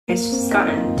It's just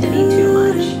gotten to be too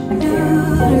much.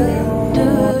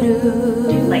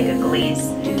 Like a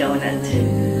glazed donut.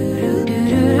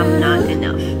 I'm not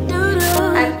enough.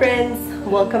 Hi friends,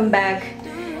 welcome back.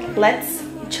 Let's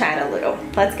chat a little.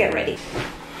 Let's get ready.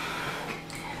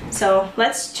 So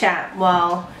let's chat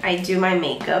while I do my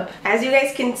makeup. As you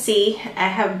guys can see, I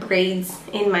have braids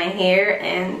in my hair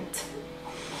and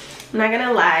I'm not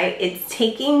gonna lie, it's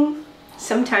taking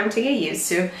some time to get used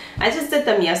to. I just did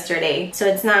them yesterday, so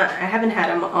it's not, I haven't had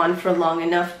them on for long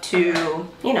enough to,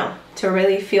 you know, to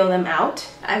really feel them out.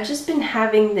 I've just been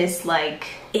having this like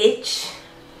itch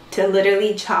to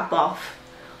literally chop off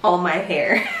all my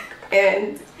hair.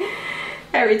 And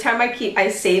every time I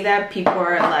say that, people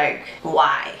are like,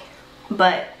 why?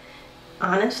 But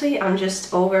honestly, I'm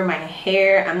just over my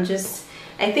hair. I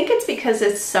think it's because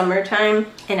it's summertime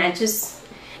and I just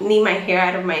need my hair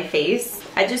out of my face.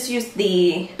 I just used the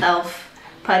e.l.f.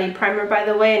 putty primer, by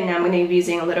the way, and now I'm going to be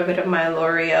using a little bit of my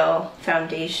L'Oreal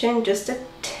foundation, just a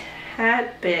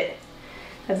tad bit,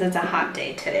 because it's a hot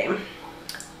day today.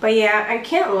 But yeah, I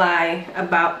can't lie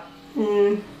about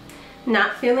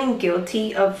not feeling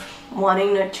guilty of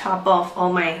wanting to chop off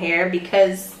all my hair,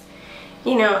 because,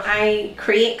 you know, I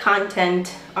create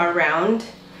content around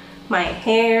my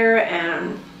hair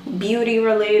and beauty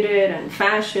related and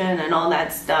fashion and all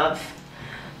that stuff.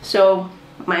 So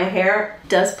my hair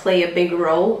does play a big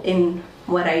role in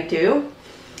what I do,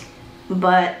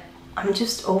 but I'm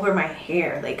just over my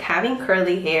hair. Like, having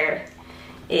curly hair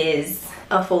is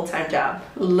a full-time job,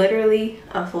 literally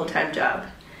a full-time job,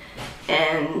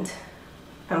 and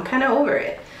I'm kind of over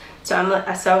it. So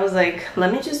I was like,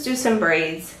 let me just do some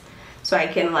braids so I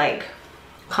can like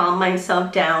calm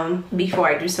myself down before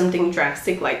I do something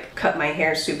drastic like cut my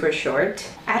hair super short.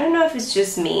 I don't know if it's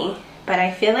just me, but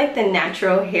I feel like the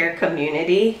natural hair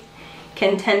community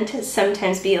can tend to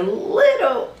sometimes be a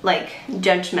little like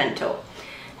judgmental.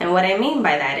 And what I mean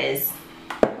by that is,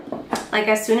 like,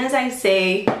 as soon as I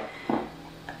say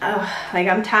like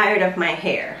I'm tired of my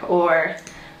hair, or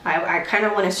I kind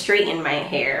of want to straighten my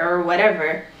hair or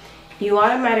whatever, you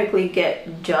automatically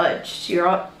get judged.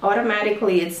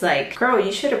 It's like, girl,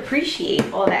 you should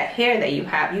appreciate all that hair that you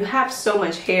have. You have so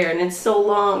much hair and it's so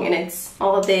long and it's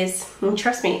all this. And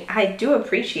trust me, I do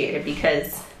appreciate it,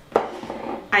 because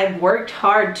I've worked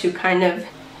hard to kind of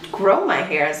grow my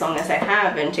hair as long as I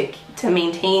have and to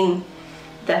maintain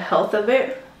the health of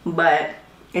it. But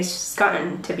it's just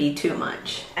gotten to be too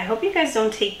much. I hope you guys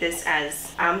don't take this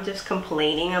as I'm just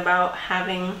complaining about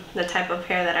having the type of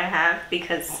hair that I have,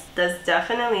 because that's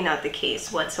definitely not the case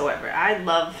whatsoever. I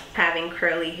love having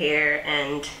curly hair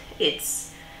and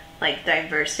its like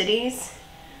diversities.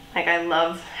 Like, I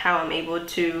love how I'm able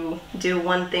to do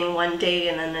one thing one day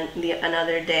and then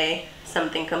another day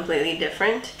something completely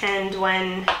different. And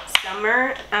when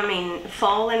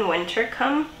fall and winter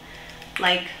come,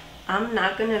 like, I'm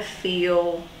not gonna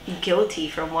feel guilty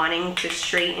for wanting to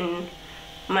straighten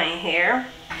my hair.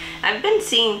 I've been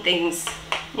seeing things,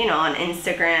 you know, on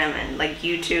Instagram and like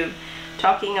YouTube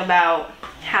talking about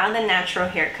how the natural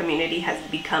hair community has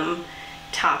become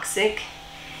toxic,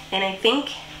 and I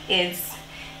think it's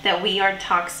that we are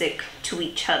toxic to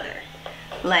each other.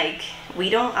 Like, we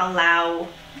don't allow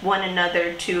one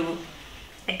another to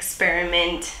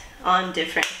experiment on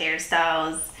different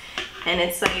hairstyles, and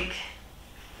it's like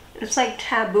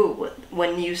taboo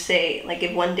when you say, like,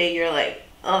 if one day you're like,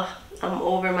 ugh, I'm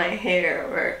over my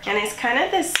hair, and it's kind of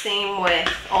the same with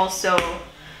also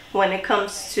when it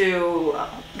comes to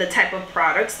the type of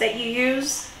products that you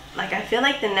use. Like, I feel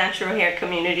like the natural hair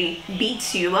community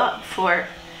beats you up for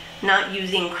not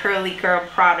using curly girl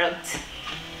friendly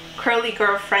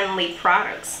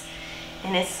products,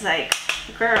 and it's like,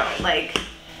 girl, like,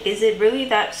 is it really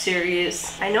that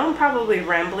serious? I know I'm probably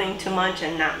rambling too much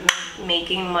and not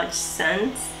making much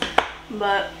sense,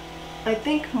 but I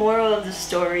think moral of the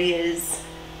story is,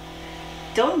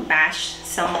 don't bash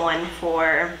someone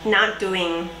for not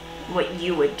doing what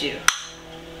you would do.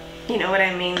 You know what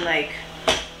I mean? Like,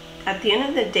 at the end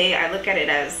of the day, I look at it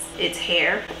as it's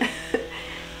hair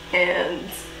and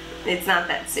it's not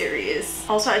that serious.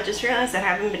 Also, I just realized that I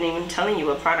haven't been even telling you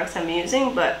what products I'm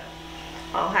using, but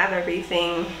I'll have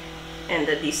everything in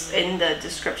the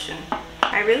description.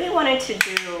 I really wanted to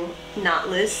do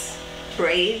knotless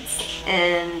braids,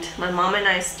 and my mom and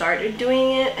I started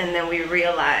doing it, and then we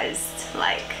realized,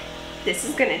 like, this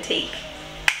is gonna take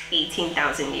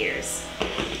 18,000 years,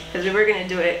 because we were gonna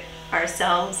do it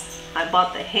ourselves. I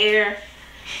bought the hair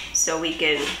so we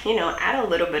can, you know, add a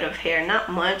little bit of hair, not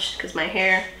much, because my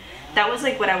hair, that was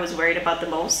like what I was worried about the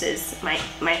most, is my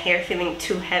hair feeling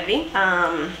too heavy.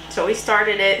 So we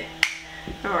started it,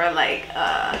 and we're like,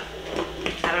 I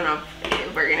don't know, it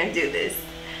if we're gonna do this.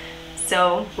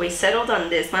 So we settled on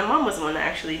this. My mom was the one that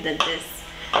actually did this,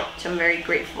 which I'm very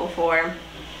grateful for.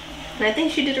 And I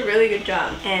think she did a really good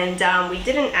job. And we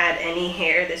didn't add any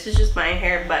hair. This is just my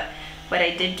hair, but what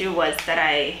I did do was that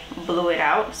I blew it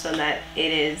out so that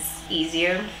it is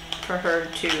easier for her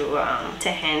to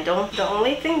handle. The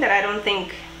only thing that I don't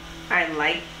think I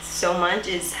like so much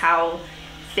is how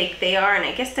thick they are, and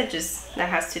I guess that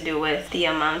has to do with the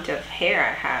amount of hair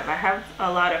I have. I have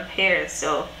a lot of hair,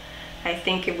 so I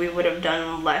think if we would have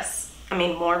done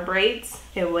more braids,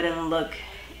 it wouldn't look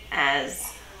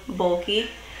as bulky.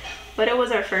 But it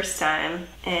was our first time,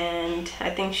 and I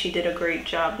think she did a great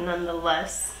job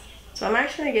nonetheless. So I'm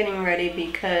actually getting ready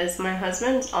because my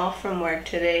husband's off from work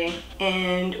today,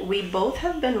 and we both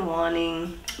have been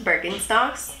wanting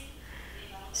Birkenstocks.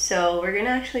 So we're gonna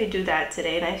actually do that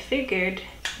today, and I figured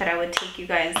that I would take you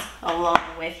guys along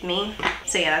with me.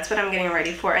 So yeah, that's what I'm getting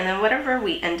ready for. And then whatever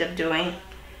we end up doing,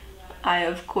 I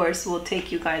of course will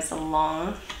take you guys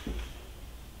along.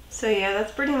 So yeah,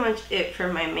 that's pretty much it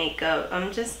for my makeup.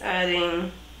 I'm just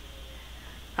adding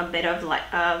a bit of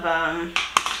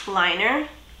liner,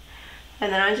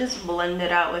 and then I just blend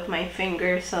it out with my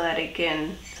finger so that it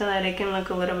can look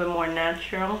a little bit more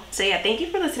natural. So yeah, thank you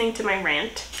for listening to my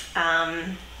rant.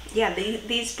 Yeah,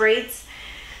 these braids,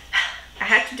 I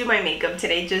had to do my makeup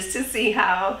today just to see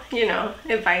how,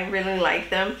 if I really like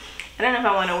them. I don't know if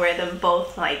I want to wear them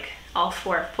both like all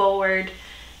four forward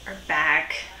or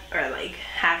back, or like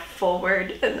half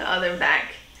forward and the other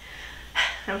back.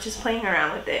 I'm just playing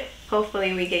around with it.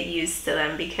 Hopefully we get used to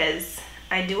them, because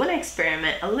I do want to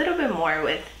experiment a little bit more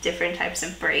with different types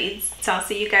of braids. So I'll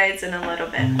see you guys in a little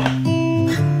bit.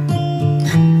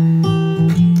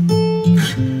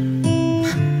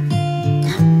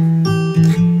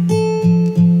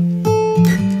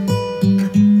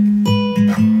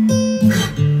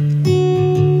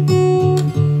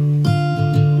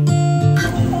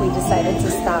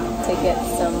 To get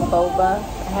some boba.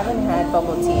 I haven't had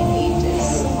bubble tea in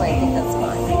ages, so I think that's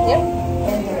fine. Yep.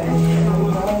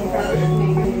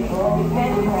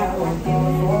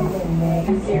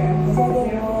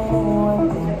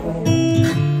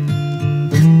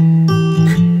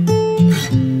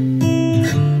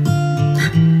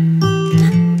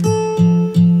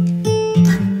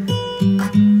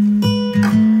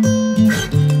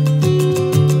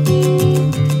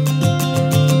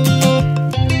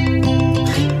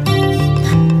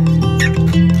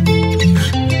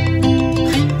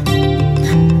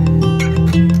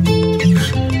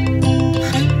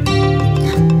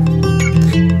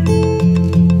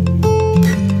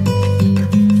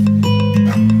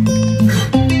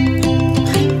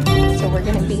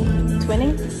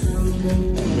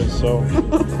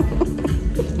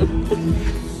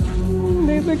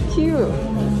 They look cute.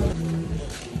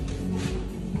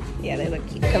 Yeah, they look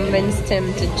cute. Convinced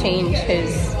him to change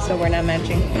his, so we're not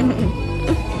matching.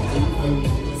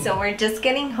 So we're just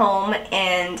getting home,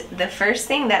 and the first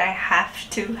thing that I have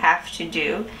to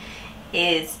do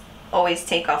is always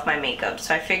take off my makeup.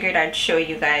 So I figured I'd show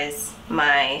you guys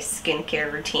my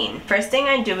skincare routine. First thing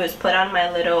I do is put on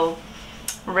my little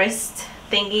wrist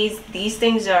thingies. These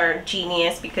things are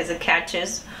genius because it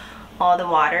catches all the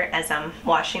water as I'm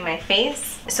washing my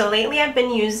face. So lately I've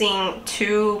been using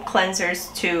two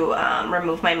cleansers to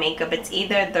remove my makeup. It's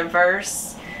either the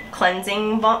Verse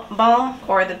cleansing balm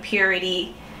or the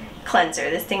Purity cleanser.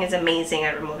 This thing is amazing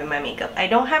at removing my makeup. I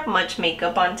don't have much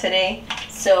makeup on today,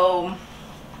 so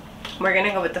we're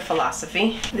gonna go with the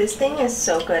Philosophy. This thing is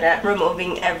so good at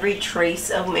removing every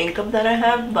trace of makeup that I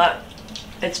have, but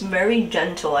it's very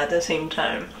gentle at the same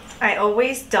time. I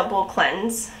always double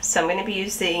cleanse, so I'm going to be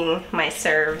using my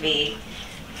CeraVe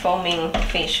foaming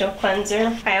facial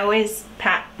cleanser. I always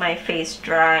pat my face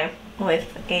dry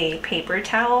with a paper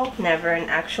towel, never an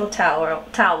actual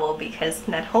towel, because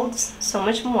that holds so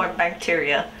much more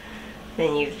bacteria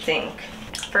than you think.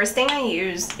 First thing I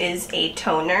use is a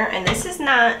toner, and this is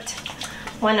not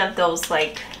one of those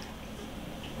like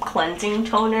cleansing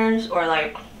toners or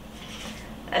like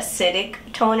acidic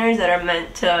toners that are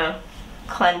meant to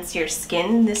cleanse your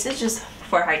skin. This is just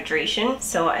for hydration.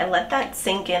 So I let that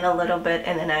sink in a little bit,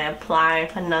 and then I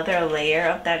apply another layer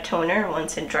of that toner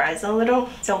once it dries a little.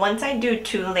 So once I do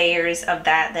 2 layers of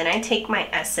that, then I take my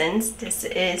essence. This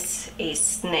is a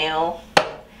snail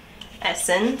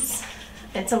essence.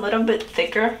 It's a little bit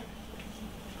thicker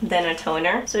than a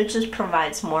toner, so it just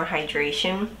provides more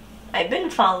hydration. I've been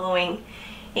following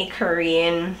a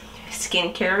Korean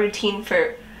skincare routine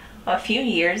for a few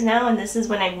years now, and this is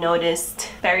when I've noticed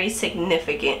very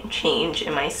significant change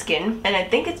in my skin. And I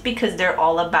think it's because they're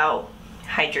all about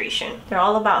hydration. They're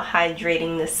all about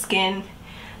hydrating the skin.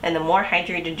 and the more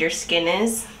hydrated your skin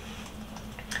is,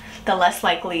 the less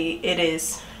likely it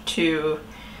is to,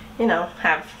 you know,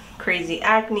 have crazy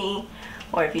acne,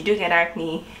 or if you do get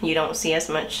acne, you don't see as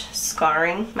much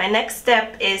scarring. My next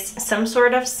step is some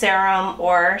sort of serum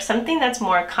or something that's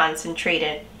more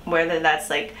concentrated, whether that's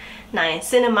like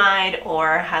niacinamide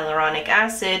or hyaluronic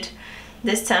acid.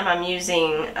 This time I'm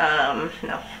using,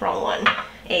 no, wrong one,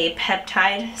 a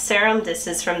peptide serum. This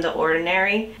is from The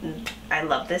Ordinary. I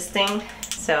love this thing.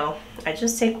 So I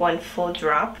just take one full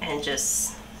drop and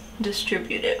just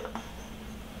distribute it.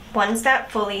 Once that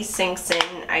fully sinks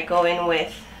in, I go in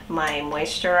with my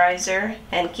moisturizer,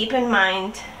 and keep in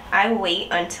mind I wait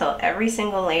until every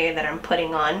single layer that I'm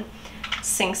putting on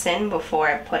sinks in before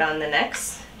I put on the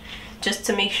next, just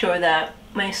to make sure that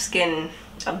my skin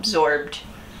absorbed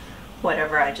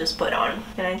whatever I just put on.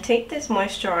 And I take this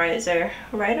moisturizer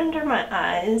right under my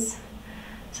eyes.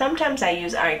 Sometimes I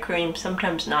use eye cream,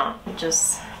 sometimes not. It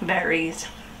just varies.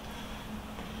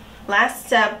 Last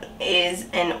step is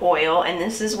an oil, and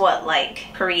this is what like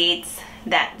creates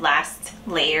that last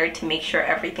layer to make sure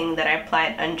everything that I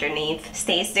applied underneath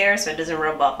stays there so it doesn't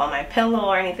rub off on my pillow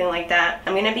or anything like that.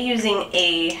 I'm gonna be using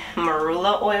a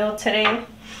marula oil today.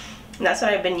 That's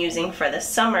what I've been using for the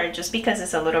summer, just because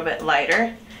it's a little bit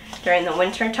lighter. During the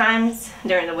winter times,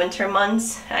 during the winter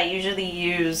months, I usually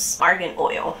use argan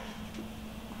oil.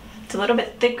 It's a little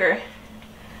bit thicker,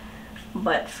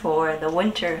 but for the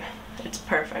winter, it's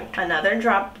perfect. Another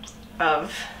drop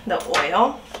of the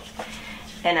oil,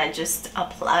 and I just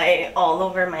apply all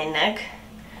over my neck.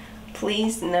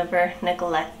 Please never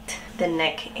neglect the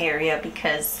neck area,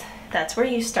 because that's where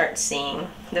you start seeing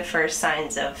the first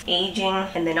signs of aging.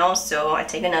 And then also I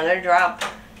take another drop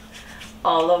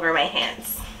all over my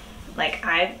hands. Like,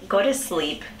 I go to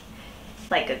sleep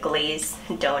like a glazed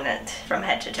donut from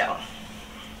head to toe.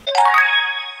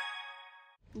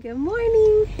 Good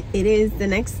morning. It is the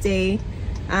next day.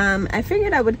 I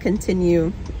figured I would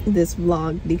continue this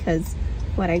vlog because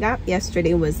what I got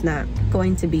yesterday was not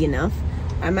going to be enough.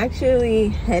 I'm actually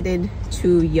headed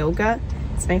to yoga.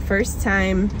 It's my first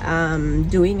time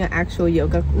doing an actual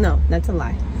yoga. No, that's a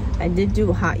lie. I did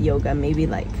do hot yoga, maybe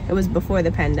like, it was before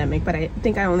the pandemic, but I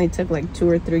think I only took like 2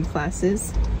 or 3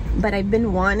 classes. But I've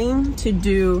been wanting to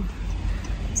do,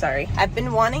 I've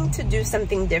been wanting to do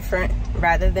something different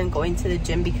rather than going to the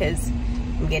gym, because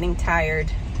I'm getting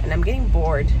tired and I'm getting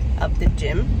bored of the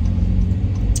gym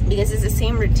because it's the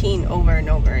same routine over and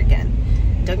over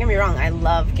again. Don't get me wrong, I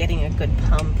love getting a good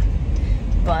pump,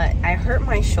 but I hurt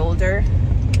my shoulder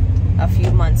a few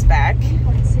months back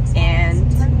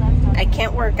and I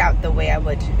can't work out the way I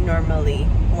would normally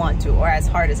want to, or as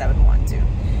hard as I would want to.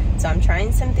 So I'm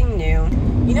trying something new.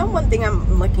 You know, one thing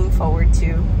I'm looking forward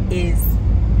to is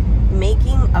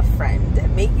making a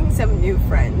friend, making some new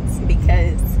friends,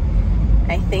 because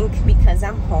I think because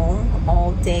I'm home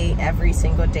all day, every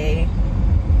single day,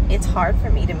 it's hard for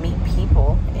me to meet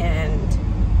people, and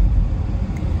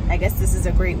I guess this is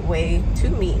a great way to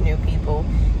meet new people,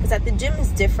 because at the gym is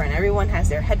different. Everyone has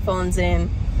their headphones in,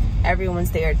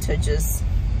 everyone's there to just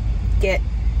get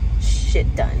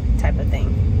shit done type of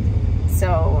thing.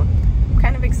 So I'm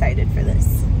kind of excited for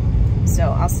this. So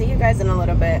I'll see you guys in a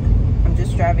little bit. I'm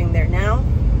just driving there now,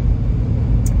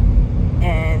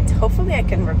 and hopefully I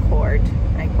can record.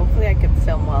 Hopefully I can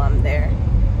film while I'm there.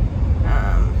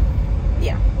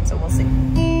 Yeah, so we'll see.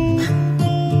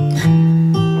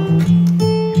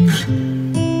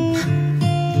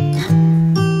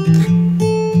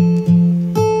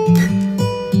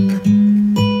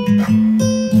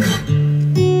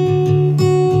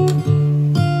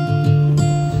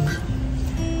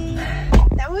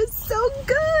 That was so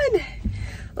good.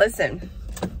 Listen,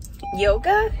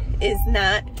 yoga is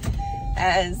not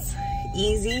as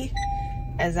easy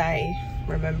as I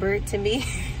remember it to be.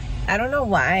 I don't know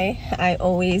why I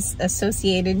always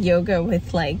associated yoga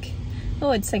with like,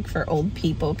 oh, it's like for old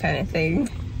people kind of thing.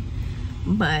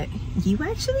 But you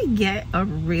actually get a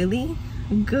really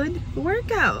good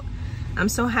workout. I'm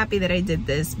so happy that I did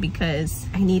this because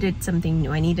I needed something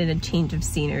new. I needed a change of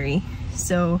scenery.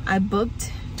 So I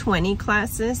booked 20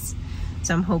 classes.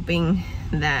 So I'm hoping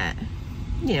that,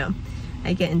 you know,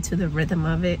 I get into the rhythm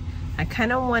of it. I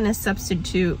kind of want to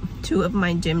substitute 2 of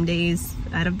my gym days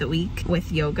out of the week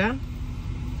with yoga.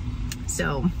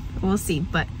 So we'll see,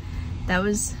 but that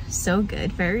was so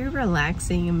good. Very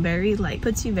relaxing and very like,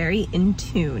 puts you very in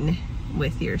tune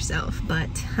with yourself. But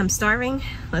I'm starving.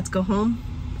 Let's go home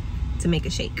to make a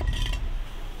shake.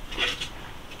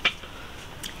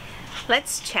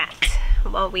 Let's chat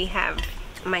while we have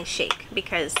my shake,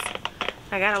 because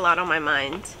I got a lot on my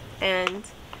mind and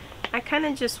I kind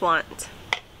of just want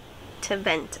to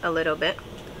vent a little bit.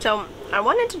 So I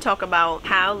wanted to talk about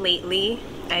how lately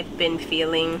I've been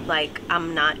feeling like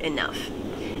I'm not enough.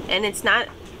 And it's not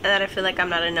that I feel like I'm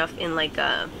not enough in like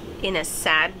in a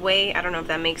sad way. I don't know if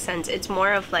that makes sense. It's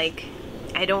more of like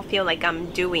I don't feel like I'm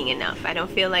doing enough. I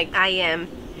don't feel like I am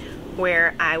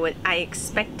where I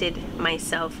expected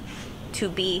myself to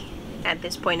be at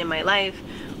this point in my life,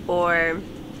 or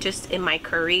just in my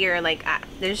career. Like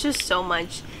there's just so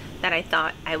much that I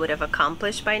thought I would have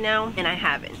accomplished by now, and I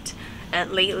haven't.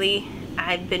 And lately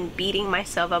I've been beating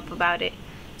myself up about it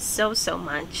so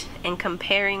much and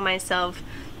comparing myself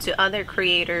to other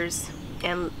creators.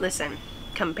 And listen,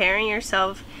 comparing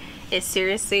yourself is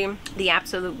seriously the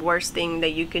absolute worst thing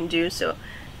that you can do. So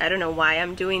I don't know why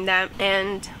I'm doing that.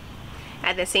 And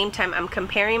at the same time, I'm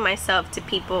comparing myself to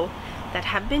people that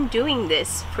have been doing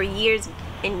this for years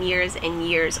and years and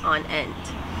years on end.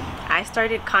 I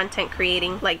started content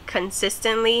creating like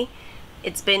consistently.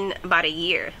 It's been about a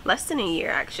year, less than a year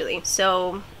actually.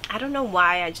 So I don't know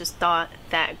why I just thought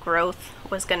that growth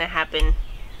was gonna happen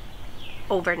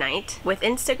overnight. With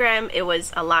Instagram, it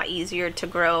was a lot easier to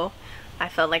grow. I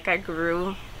felt like I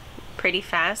grew pretty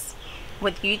fast.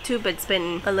 With YouTube, it's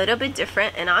been a little bit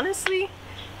different, and honestly,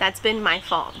 that's been my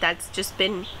fault. That's just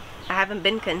been, I haven't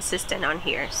been consistent on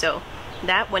here. So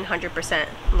that 100%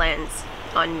 lands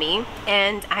on me.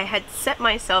 And I had set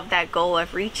myself that goal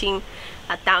of reaching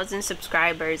 1,000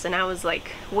 subscribers, and I was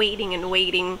like waiting and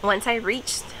waiting. Once I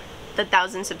reached the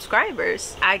 1,000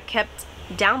 subscribers, I kept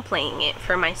downplaying it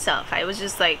for myself. I was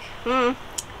just like,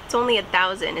 it's only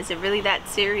 1,000. Is it really that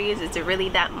serious? Is it really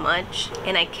that much?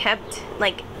 And I kept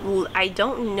like, I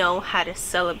don't know how to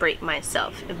celebrate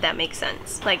myself, if that makes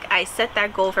sense. Like I set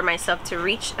that goal for myself to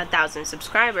reach 1,000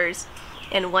 subscribers,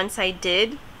 and once I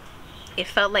did, it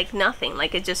felt like nothing.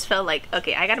 Like it just felt like,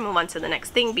 okay, I gotta move on to the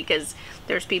next thing, because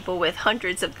there's people with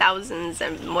hundreds of thousands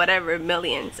and whatever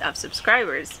millions of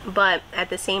subscribers. But at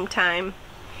the same time,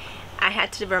 I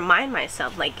had to remind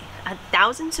myself, like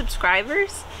 1,000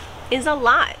 subscribers is a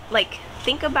lot. Like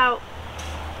think about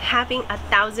having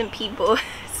 1,000 people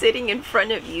sitting in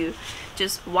front of you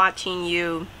just watching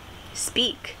you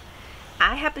speak.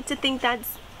 I happen to think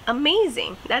that's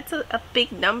amazing. That's a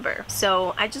big number.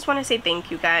 So I just want to say thank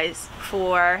you guys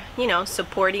for, you know,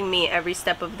 supporting me every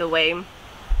step of the way.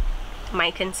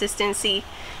 My consistency,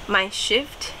 my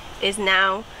shift is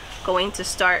now going to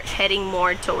start heading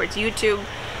more towards YouTube,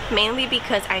 mainly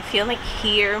because I feel like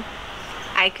here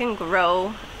I can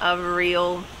grow a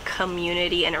real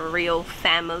community and a real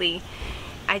family.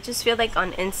 I just feel like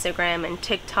on Instagram and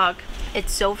TikTok,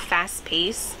 it's so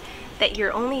fast-paced that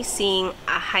you're only seeing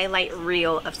a highlight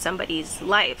reel of somebody's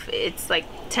life. It's like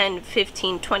 10,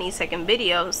 15, 20-second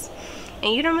videos,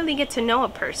 and you don't really get to know a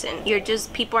person. You're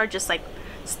just, people are just like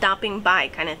stopping by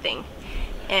kind of thing.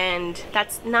 And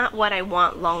that's not what I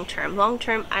want long term. Long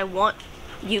term, I want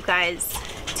you guys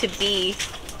to be,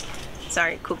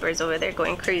 sorry, Cooper's over there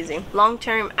going crazy. Long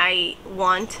term, I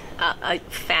want a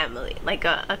family, like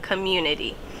a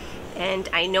community. And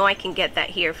I know I can get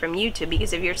that here from YouTube,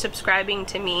 because if you're subscribing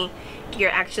to me,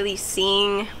 you're actually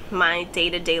seeing my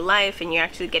day-to-day life, and you're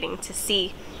actually getting to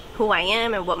see who I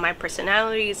am and what my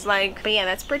personality is like. But yeah,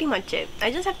 that's pretty much it.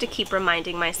 I just have to keep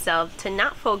reminding myself to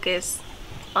not focus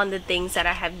on the things that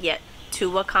I have yet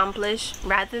to accomplish,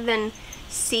 rather than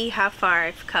see how far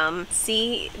I've come,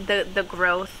 see the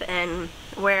growth and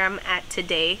where I'm at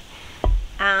today.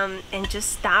 And just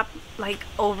stop like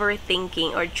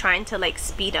overthinking or trying to like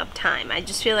speed up time. I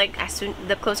just feel like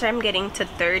the closer I'm getting to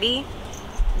 30,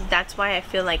 that's why I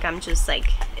feel like I'm just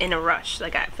like in a rush.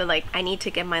 Like I feel like I need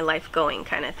to get my life going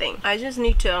kind of thing. I just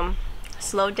need to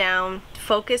slow down,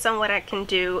 focus on what I can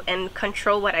do, and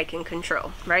control what I can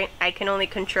control, right? I can only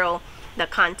control the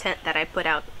content that I put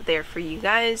out there for you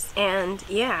guys. And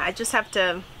yeah, I just have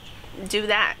to do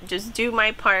that. Just do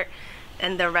my part,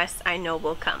 and the rest I know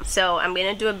will come. So I'm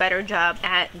gonna do a better job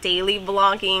at daily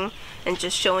vlogging and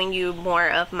just showing you more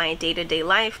of my day-to-day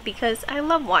life, because I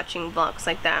love watching vlogs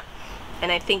like that,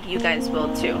 and I think you guys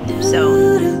will too.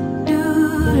 So